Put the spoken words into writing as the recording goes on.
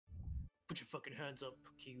Put your fucking hands up,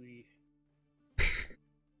 Kiwi.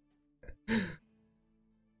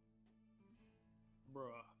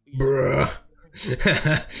 Bruh.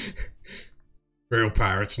 Real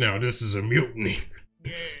pirates now, this is a mutiny.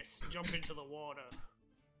 Yes, jump into the water.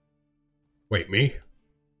 Wait, me?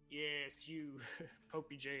 Yes, you,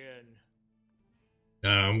 popeyJN.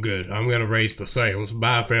 Nah, I'm good. I'm gonna raise the sails.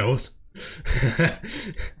 Bye, fellas.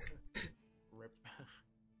 Rip.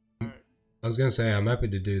 I was gonna say, I'm happy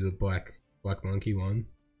to do the black monkey one.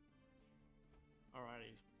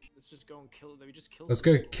 Alrighty, let's just go and kill. Let's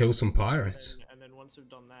go kill some pirates. And then once we've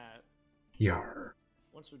done that, Yar.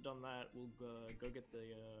 once we've done that, we'll go get the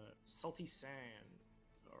salty sand.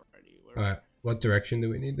 Alrighty. Alright, what direction do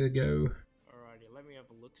we need to go? Alrighty, let me have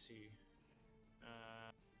a look-see.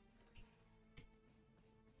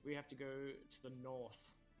 We have to go to the north.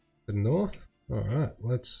 The north? Alright,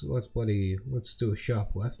 let's do a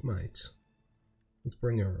sharp left, mates. Let's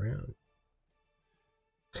bring her around.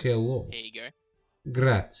 Hello. Here you go.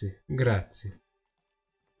 Grazie, grazie.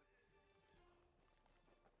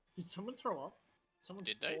 Did someone throw up? Someone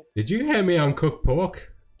Did they? Did you hear me on cooked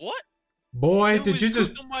pork? What? Boy, It did was you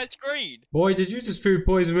just on my screen? Boy, did you just food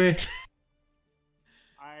poison me?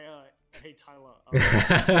 Hey Tyler, you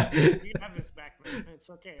can have this back, man. It's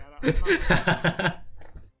okay. I'm not...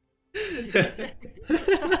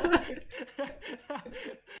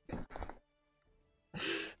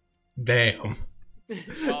 Damn.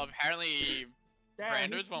 Well, apparently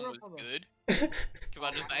Brandon's one was good. Because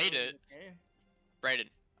I just ate it. Okay. Brayden,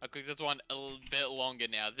 I cooked this one a little bit longer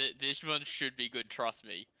now. This one should be good, trust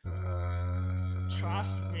me.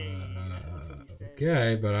 Trust me. That's what he said.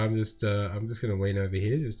 Okay, but I'm just gonna lean over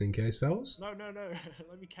here just in case, fellas. No.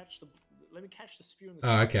 Let me catch the spew in the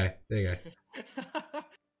Oh, okay. There you go.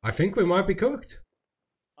 I think we might be cooked.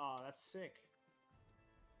 Oh, that's sick.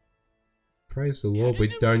 Praise the Lord, we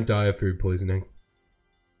don't die of food poisoning.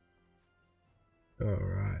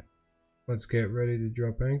 Alright. Let's get ready to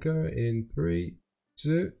drop anchor in 3,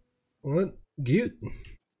 2, 1, get.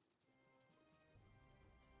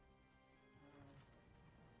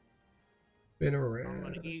 Been around.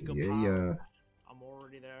 I'm an eager Yeah. pirate. I'm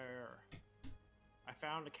already there. I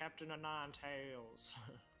found a captain of 9 tails.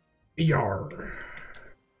 Yar.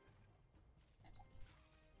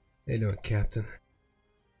 Hey, no, Captain.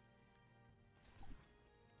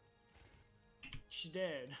 She's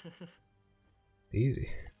dead. Easy.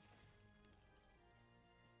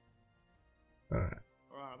 Alright.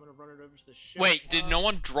 Alright, I'm gonna run it over to the ship. Wait, did no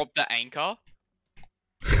one drop the anchor?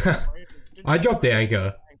 I dropped the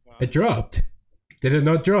anchor. It dropped. Did it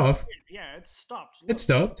not drop? Yeah, it stopped. Look, It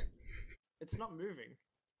stopped. it's not moving.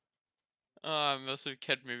 Oh, it must have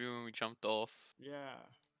kept moving when we jumped off. Yeah.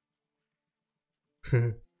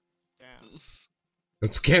 Don't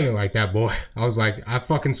Damn. scare me like that, boy. I was like, I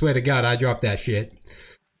fucking swear to God, I dropped that shit.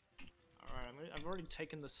 Alright, I've already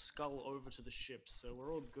taken the skull over to the ship, so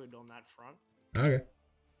we're all good on that front. Okay.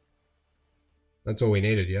 That's all we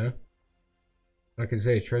needed, yeah? I can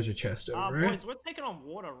see a treasure chest over there. Boys, we're taking on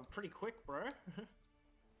water pretty quick, bro.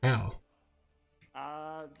 How?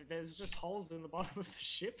 There's just holes in the bottom of the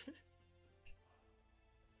ship.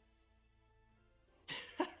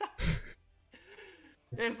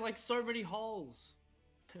 There's like so many holes.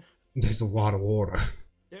 There's a lot of water.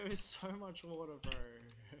 There is so much water, bro.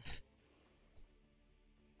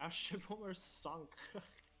 Our ship almost sunk.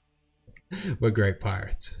 We're great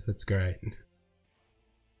pirates. That's great.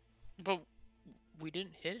 But we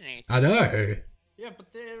didn't hit anything. I know. Yeah,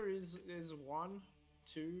 but there's 1,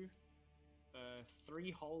 2,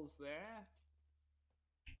 3 holes there.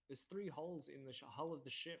 There's 3 holes in the hull of the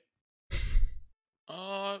ship.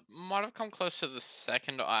 Might have come close to the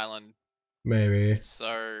second island. Maybe.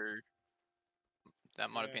 So that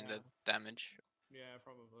might have been the damage. Yeah,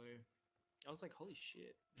 probably. I was like, holy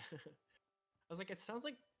shit. I was like, it sounds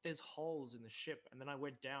like there's holes in the ship, and then I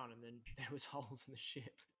went down, and then there was holes in the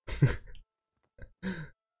ship.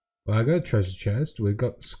 Well, I got a treasure chest. We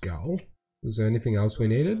got the skull. Was there anything else we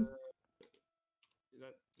needed? Is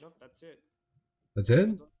that... Nope, that's it. That's it?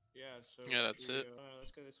 Yeah, so... Yeah, that's it.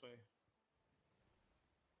 Let's go this way.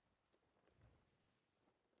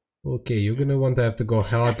 Okay, you're gonna want to have to go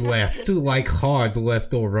hard left. Like hard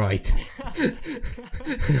left or right. Don't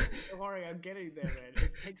worry, I'm getting there, man.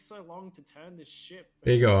 It takes so long to turn this ship.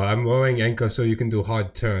 There you go. I'm lowering anchor so you can do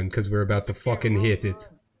hard turn because we're about to fucking hit it.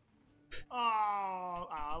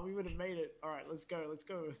 Oh, we would have made it. Alright, let's go.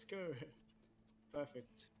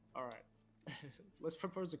 Perfect. Alright. Let's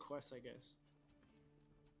propose a quest, I guess.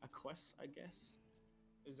 A quest, I guess?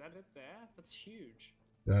 Is that it there? That's huge.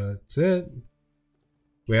 That's it.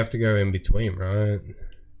 We have to go in between, right?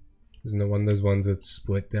 Isn't it one of those ones that's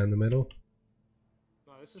split down the middle?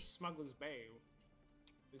 this is Smuggler's Bay.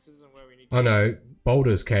 This isn't where we need to Oh no,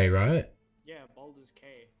 Boulder's K, right? Yeah, Boulder's K.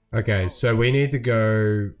 Okay, so we need to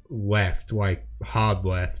go left, like hard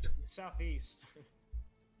left. Southeast.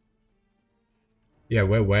 Yeah,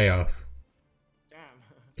 we're way off. Damn.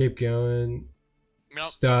 Keep going. Nope.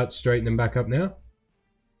 Start straightening back up now.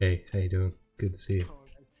 Hey, how you doing? Good to see you.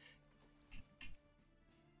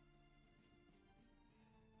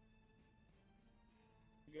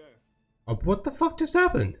 Go. Oh, what the fuck just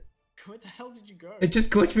happened? Where the hell did you go? It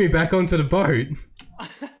just glitched me back onto the boat.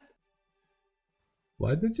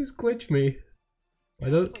 Why did it just glitch me? I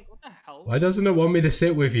was like, what the hell? Why doesn't it want me to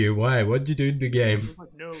sit with you? Why? What did you do in the game?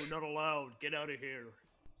 Like, no, not allowed. Get out of here.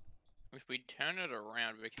 If we turn it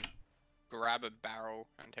around, we can grab a barrel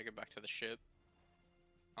and take it back to the ship.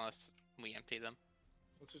 Unless we empty them.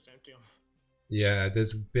 Let's just empty them. Yeah,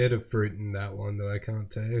 there's a bit of fruit in that one that I can't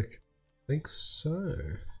take. I think so.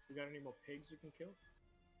 You got any more pigs you can kill?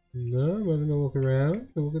 No, I'm having a look around.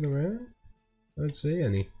 Looking around. I don't see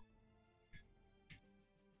any.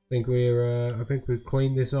 I think we've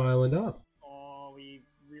cleaned this island up. Oh, we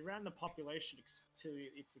ran the population to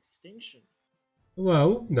its extinction.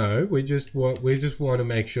 Well, no, we just want to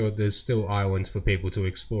make sure there's still islands for people to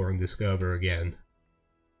explore and discover again.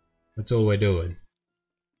 That's all we're doing.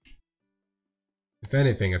 If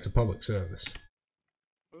anything, it's a public service.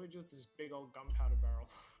 What do we do with this big old gunpowder barrel?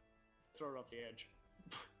 Throw it off the edge.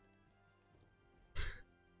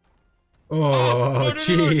 Oh, no,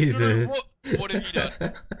 Jesus. What have you done?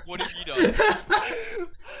 What have you done?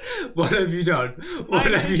 What have you done? What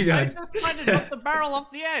have you done? I just tried to drop the barrel off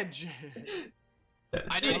the edge.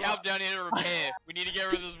 I need help down here to repair. We need to get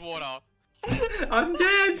rid of this water. I'm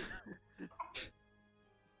dead!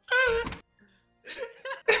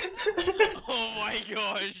 Oh my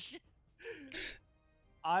gosh.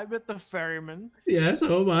 I'm at the ferryman. Yeah,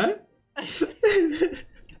 so am I.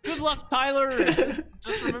 Good luck, Tyler.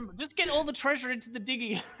 Just remember, just get all the treasure into the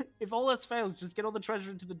dinghy. If all else fails, just get all the treasure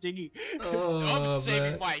into the dinghy. Oh, I'm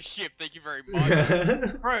saving my ship, thank you very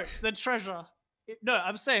much. Bro, the treasure. No,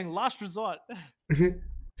 I'm saying last resort.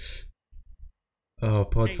 Oh,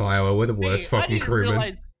 poor Tyler, we're the worst fucking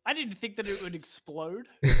crewmen. I didn't think that it would explode.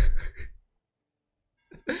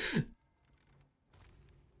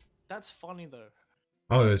 That's funny though.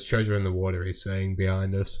 Oh, there's treasure in the water, he's saying,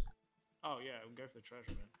 behind us. Oh yeah, we'll go for the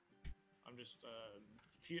treasure, man. I'm just,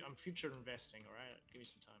 I'm future investing, alright? Give me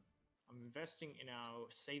some time. I'm investing in our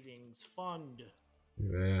savings fund.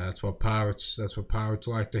 Yeah, that's what pirates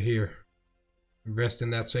like to hear. Invest in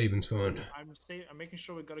that savings fund. I'm making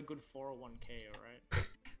sure we got a good 401k, alright?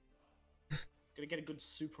 Gotta get a good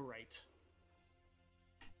super rate.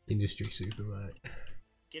 Industry super rate.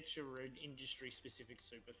 Get your industry specific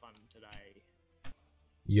super fund today.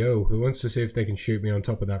 Yo, who wants to see if they can shoot me on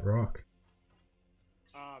top of that rock?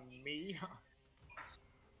 Me?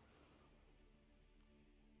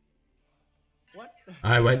 What?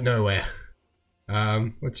 I went nowhere.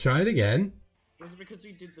 Let's try it again. Was it because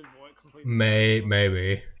we did the void completely?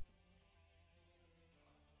 Maybe.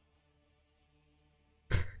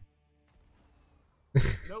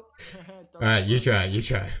 Nope. Alright, you try.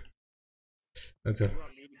 Let's have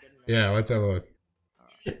a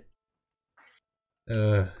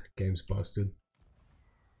look. Game's busted.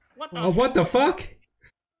 What the fuck?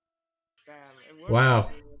 Damn,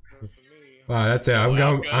 wow. Wow, that's it. I'm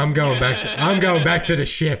going back to the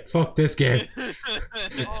ship. Fuck this game. Oh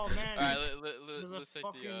man. Alright, let's take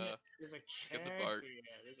there's a chair get the boat. here.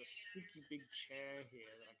 There's a spooky big chair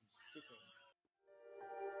here that I can sit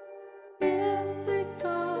in.